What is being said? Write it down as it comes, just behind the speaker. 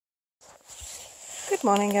Good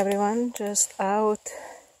morning, everyone. Just out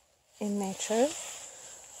in nature,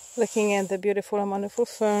 looking at the beautiful and wonderful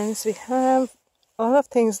ferns. We have a lot of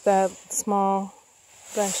things that small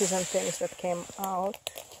branches and things that came out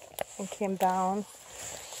and came down.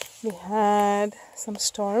 We had some ice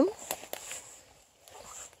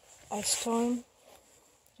storm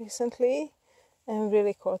recently, and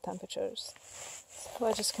really cold temperatures. So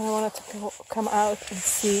I just kind of wanted to come out and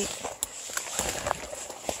see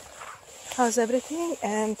how's everything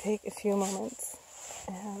and take a few moments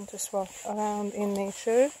and just walk around in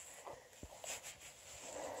nature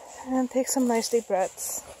and take some nice deep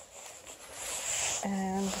breaths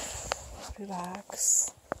and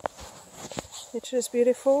relax. Nature is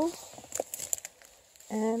beautiful,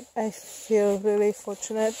 and I feel really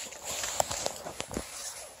fortunate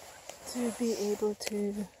to be able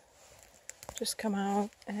to just come out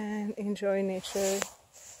and enjoy nature,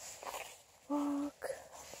 walk,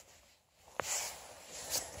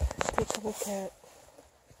 take a look at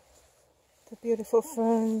the beautiful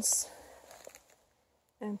ferns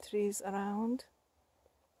and trees around,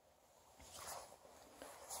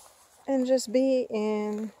 and just be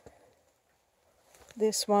in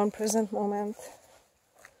this one present moment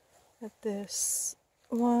at this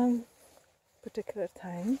one particular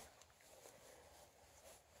time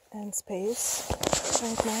and space.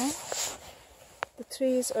 Right now the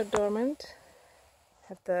trees are dormant,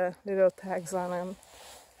 have the little tags on them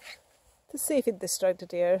to see if it destroyed the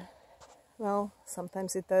deer. Well,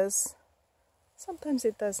 sometimes it does, sometimes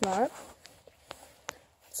it does not.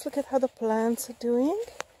 Let's look at how the plants are doing.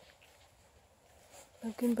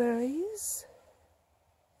 Loganberries.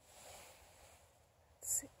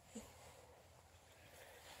 Let's see.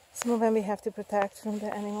 Some of them we have to protect from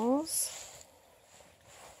the animals.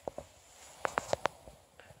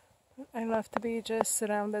 I love to be just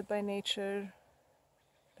surrounded by nature,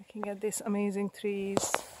 looking at these amazing trees.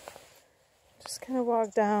 Just kind of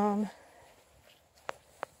walk down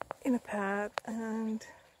in a path and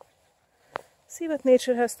see what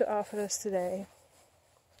nature has to offer us today.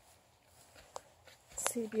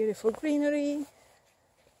 See beautiful greenery,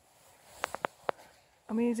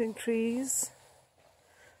 amazing trees,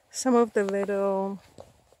 some of the little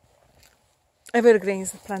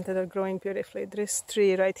evergreens planted are growing beautifully. This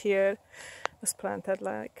tree right here was planted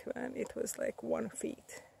like when it was like 1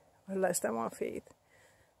 feet or less than 1 feet.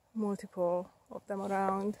 Multiple of them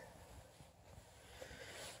around.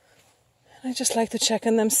 I just like to check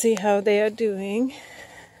on them, see how they are doing.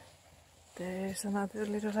 There's another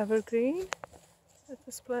little evergreen that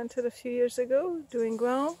was planted a few years ago, doing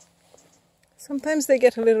well. Sometimes they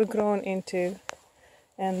get a little grown into,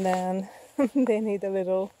 and then they need a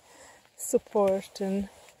little support and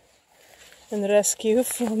rescue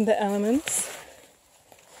from the elements.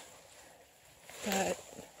 But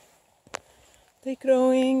they're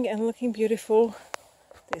growing and looking beautiful.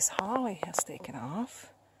 This holly has taken off.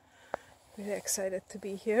 Really excited to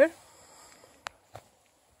be here.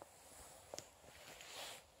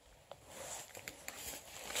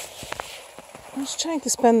 I'm just trying to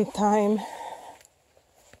spend time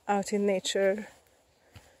out in nature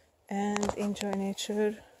and enjoy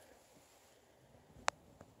nature.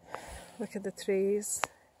 Look at the trees,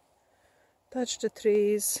 touch the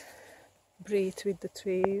trees, breathe with the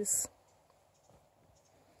trees.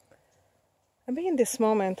 And be in this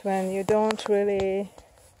moment when you don't really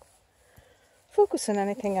focus on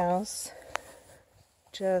anything else,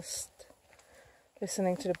 just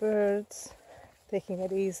listening to the birds, taking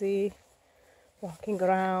it easy, walking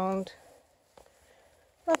around,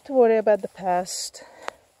 not to worry about the past,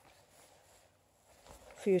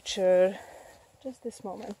 future, just this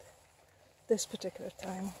moment, this particular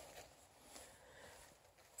time.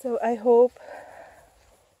 So I hope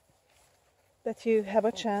that you have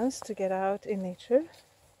a chance to get out in nature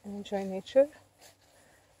and enjoy nature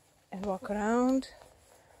and walk around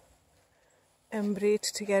and breathe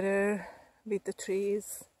together with the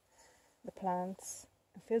trees, the plants,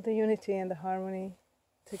 and feel the unity and the harmony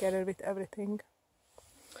together with everything.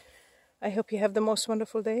 I hope you have the most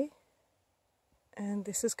wonderful day, and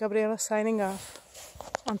this is Gabriela signing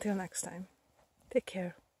off. Until next time, take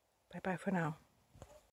care. Bye bye for now.